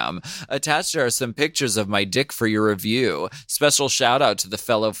Instagram. Attached are some pictures of my dick for your review. Special shout out to the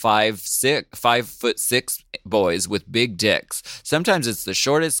fellow 5'6" boys with big dicks. Sometimes it's the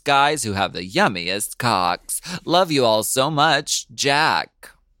shortest guys who have the yummiest cocks. Love you all so much,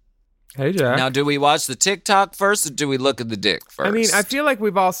 Jack. Hey, Jack. Now, do we watch the TikTok first, or do we look at the dick first? I mean, I feel like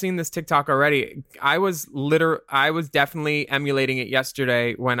we've all seen this TikTok already. I was definitely emulating it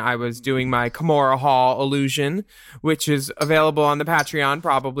yesterday when I was doing my Kimura Hall illusion, which is available on the Patreon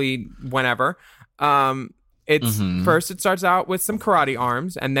probably whenever. First it starts out with some karate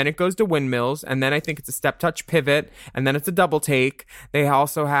arms, and then it goes to windmills, and then I think it's a step touch pivot, and then it's a double take. They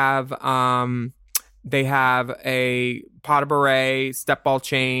also have a pas de bourrée, step ball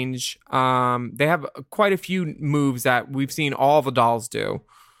change. They have quite a few moves that we've seen all the dolls do.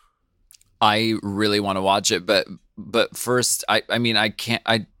 I really want to watch it, but first, I mean, I can't.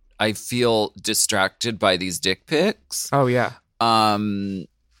 I feel distracted by these dick pics. Oh yeah.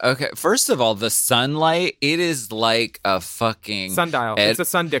 Okay. First of all, the sunlight. It is like a fucking sundial. It's a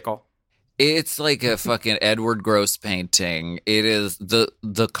sundickle. It's like a fucking Edward Gross painting. It is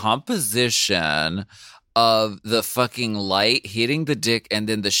the composition of the fucking light hitting the dick and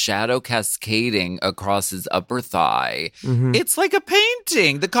then the shadow cascading across his upper thigh. Mm-hmm. It's like a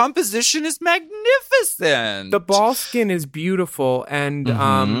painting. The composition is magnificent. The ball skin is beautiful, and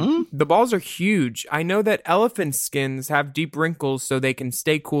the balls are huge. I know that elephant skins have deep wrinkles so they can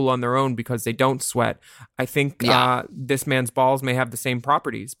stay cool on their own because they don't sweat. I think this man's balls may have the same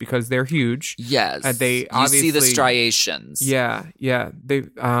properties because they're huge. Yes. They you see the striations. Yeah. They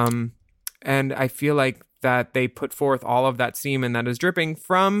and I feel like that they put forth all of that semen that is dripping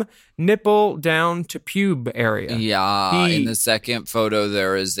from nipple down to pube area. Yeah. In the second photo,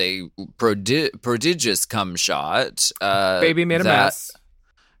 there is a prodigious cum shot. Baby made a mess.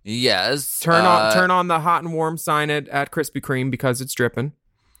 Yes. Turn on the hot and warm sign at Krispy Kreme because it's dripping.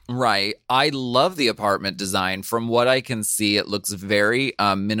 Right. I love the apartment design. From what I can see, it looks very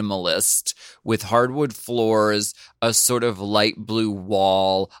minimalist with hardwood floors, a sort of light blue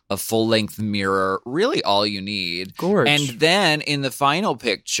wall, a full-length mirror, really all you need. Gorge. And then in the final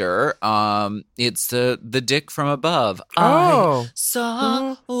picture, it's the dick from above. Oh. I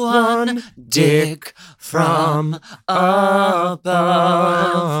saw one dick from above.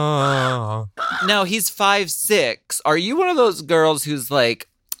 Now, he's 5'6". Are you one of those girls who's like,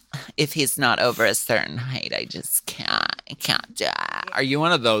 if he's not over a certain height, I just can't do it? Are you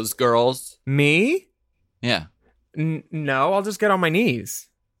one of those girls? Me? Yeah. No, I'll just get on my knees.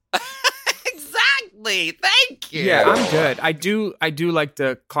 Exactly. Thank you. Yeah, I'm good. I do like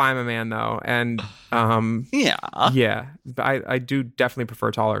to climb a man though, and yeah, I do definitely prefer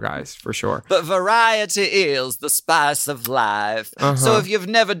taller guys for sure. But variety is the spice of life. Uh-huh. So if you've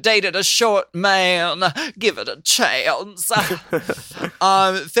never dated a short man, give it a chance.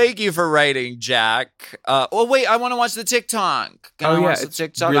 Thank you for writing, Jack. Wait, I want to watch the TikTok. Can I watch the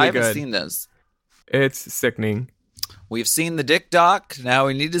TikTok? Really I haven't good. seen this. It's sickening. We've seen the Dick Doc. Now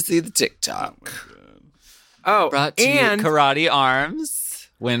we need to see the TikTok. Brought to you karate arms,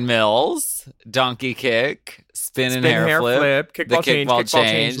 windmills, donkey kick, spin and hair flip, kickball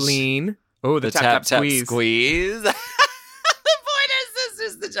change, lean. Oh, the tap squeeze. The Pointer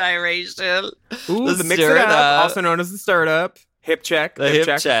Sisters, the gyration. Ooh, the mix it up, also known as the stirred up. Hip check. The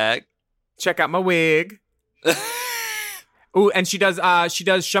hip check. Check out my wig. Ooh, and she does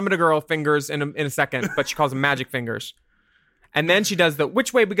Shummita Girl fingers in a second, but she calls them magic fingers. And then she does the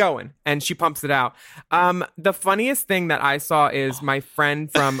which way we going, and she pumps it out. The funniest thing that I saw is my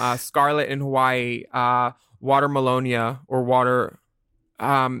friend from Scarlet in Hawaii, Water Malonia or Water.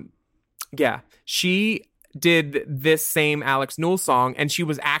 She did this same Alex Newell song, and she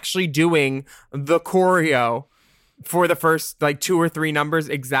was actually doing the choreo for the first like 2 or 3 numbers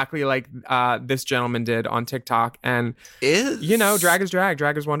exactly like this gentleman did on TikTok. And drag is drag.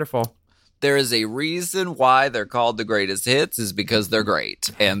 Drag is wonderful. There is a reason why they're called the greatest hits is because they're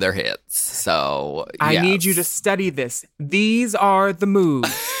great and they're hits. So I need you to study this. These are the moves.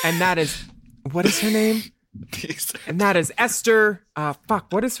 And that is, what is her name? And that is Esther.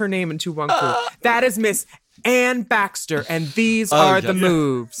 What is her name in 212? That is Miss Ann Baxter. And these are the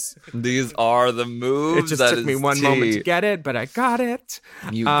moves. These are the moves. It just took me one moment to get it, but I got it.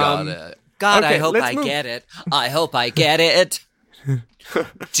 You got it. God, okay, I hope I get it. I hope I get it.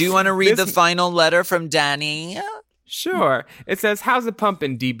 Do you want to read the final letter from Danny? Sure. It says, how's it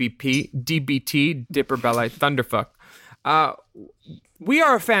pumping, DBT, Dipper Belly, Thunderfuck? We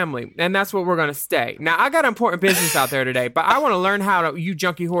are a family, and that's what we're going to stay. Now, I got important business out there today, but I want to learn how you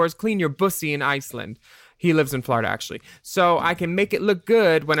junkie whores clean your bussy in Iceland. He lives in Florida, actually. So I can make it look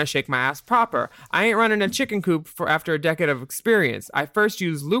good when I shake my ass proper. I ain't running a chicken coop after a decade of experience. I first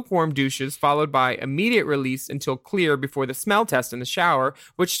use lukewarm douches, followed by immediate release until clear before the smell test in the shower,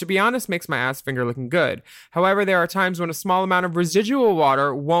 which, to be honest, makes my ass finger looking good. However, there are times when a small amount of residual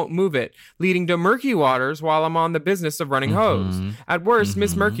water won't move it, leading to murky waters while I'm on the business of running hose. At worst,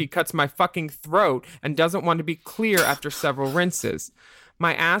 Miss Murky cuts my fucking throat and doesn't want to be clear after several rinses.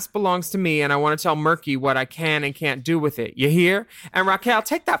 My ass belongs to me, and I want to tell Murky what I can and can't do with it. You hear? And Raquel,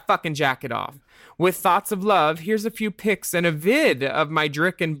 take that fucking jacket off. With thoughts of love, here's a few pics and a vid of my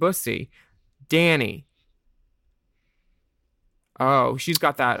drick and bussy. Danny. Oh, she's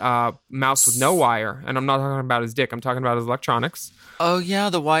got that mouse with no wire, and I'm not talking about his dick. I'm talking about his electronics. Oh, yeah,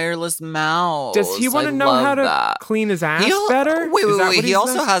 the wireless mouse. Does he want to know how to clean his ass better? Wait. He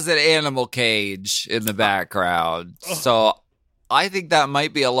also has an animal cage in the background. So I think that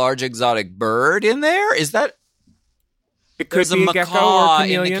might be a large exotic bird in there. Is that? It could be a gecko or a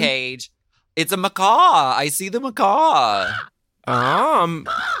chameleon. In the cage. It's a macaw. I see the macaw.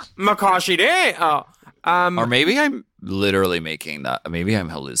 Macaw she did. Or maybe I'm literally making that. Maybe I'm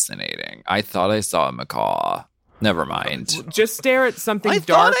hallucinating. I thought I saw a macaw. Never mind. Just stare at something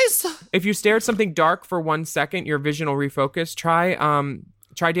dark. If you stare at something dark for 1 second, your vision will refocus.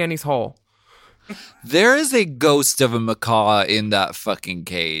 Try Danny's hole. There is a ghost of a macaw in that fucking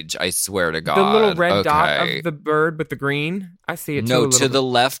cage. I swear to God. The little red dot of the bird with the green. I see it too. No, to the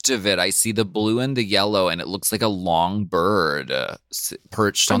left of it, I see the blue and the yellow, and it looks like a long bird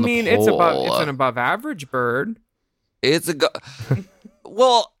perched on the pole. It's an above average bird. It's a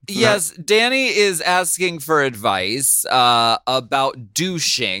well, yes, Danny is asking for advice about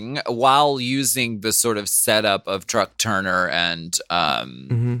douching while using the sort of setup of Truck Turner and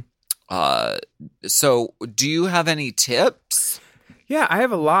so do you have any tips? Yeah, I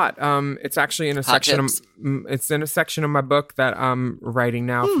have a lot. It's actually in a section. It's in a section of my book that I'm writing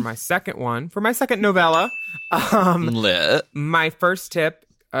now for my second one, for my second novella. Lit. My first tip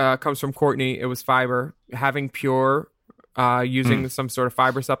comes from Courtney. It was fiber. Having Pure, using some sort of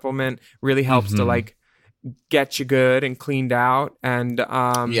fiber supplement really helps to like get you good and cleaned out. And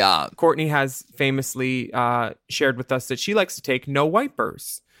Courtney has famously shared with us that she likes to take no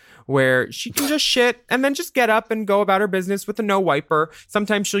wipers, where she can just shit and then just get up and go about her business with a no wiper.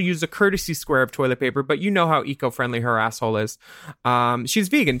 Sometimes she'll use a courtesy square of toilet paper, but you know how eco-friendly her asshole is. She's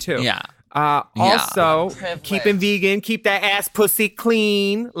vegan too. Yeah. Also, keeping vegan, keep that ass pussy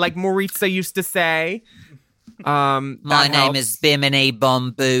clean, like Maritza used to say. My name is Bimini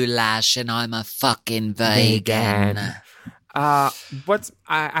Bombulash, and I'm a fucking vegan. I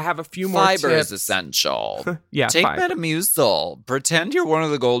have a few more Fiber tips. is essential. Yeah, take fiber. Metamucil. Pretend you're one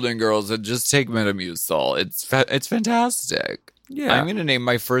of the Golden Girls and just take Metamucil. It's fantastic. Yeah, I'm gonna name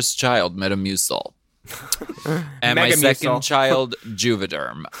my first child Metamucil, and my Megamucil. second child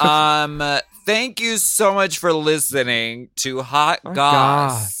Juvederm. Thank you so much for listening to Hot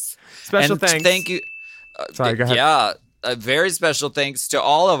Goss. Special and thanks. Thank you. Sorry, go ahead. Yeah. A very special thanks to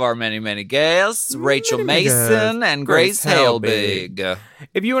all of our many, many guests, Rachel Mason and Grace Halebig.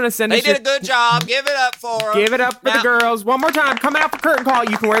 If you want to send They us did a good job. Give it up for them. Give it up for the girls. One more time. Coming out for curtain call.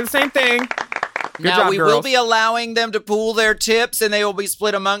 You can wear the same thing. Good now, job, we girls. will be allowing them to pool their tips, and they will be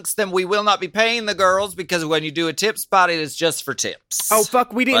split amongst them. We will not be paying the girls, because when you do a tip spot, it is just for tips. Oh,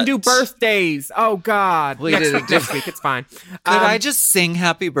 fuck. We didn't do birthdays. Oh, God. We next didn't next week. It's fine. Could I just sing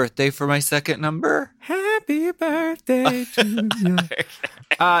happy birthday for my second number? Happy birthday to you.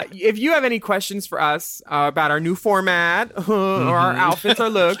 If you have any questions for us about our new format or our outfits or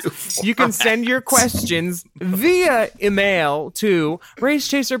looks, you can send your questions via email to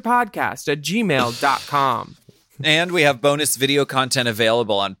racechaserpodcast@gmail.com. And we have bonus video content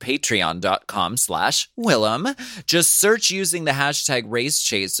available on patreon.com/Willem. Just search using the hashtag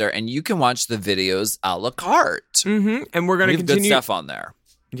RaceChaser, and you can watch the videos a la carte. And we're going to continue good stuff on there.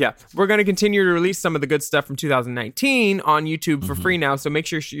 Yeah, we're going to continue to release some of the good stuff from 2019 on YouTube for free now. So make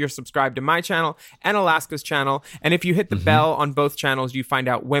sure you're subscribed to my channel and Alaska's channel. And if you hit the bell on both channels, you find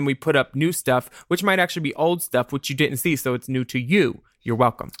out when we put up new stuff, which might actually be old stuff, which you didn't see. So it's new to you. You're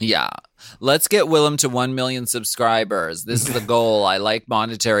welcome. Yeah. Let's get Willem to 1 million subscribers. This is the goal. I like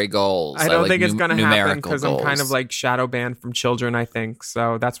monetary goals. I don't like think it's going to happen numerical because I'm kind of like shadow banned from children, I think.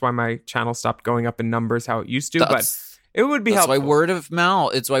 So that's why my channel stopped going up in numbers how it used to. But it would be helpful. That's why word of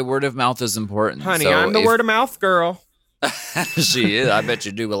mouth. It's why word of mouth is important. Honey, so I'm the word of mouth girl. She is. I bet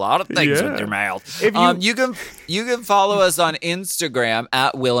you do a lot of things with your mouth. If you can follow us on Instagram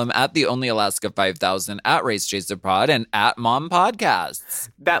at Willem, at the Only Alaska 5000, at Race Chaser Pod, and at Mom Podcasts.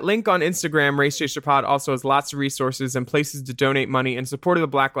 That link on Instagram, Race Chaser Pod, also has lots of resources and places to donate money in support of the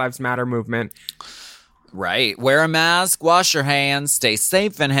Black Lives Matter movement. Right. Wear a mask, wash your hands, stay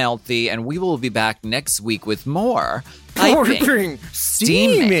safe and healthy, and we will be back next week with more Piping,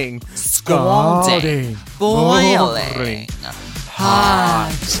 steaming, scalding, boiling,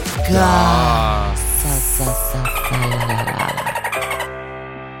 hot goss.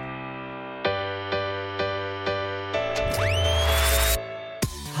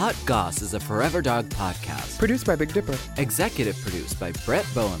 Hot Goss is a Forever Dog podcast. Produced by Big Dipper. Executive produced by Brett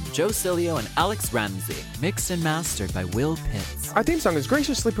Boehm, Joe Cilio, and Alex Ramsey. Mixed and mastered by Will Pitts. Our theme song is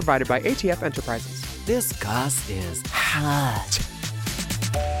graciously provided by ATF Enterprises. This goss is hot.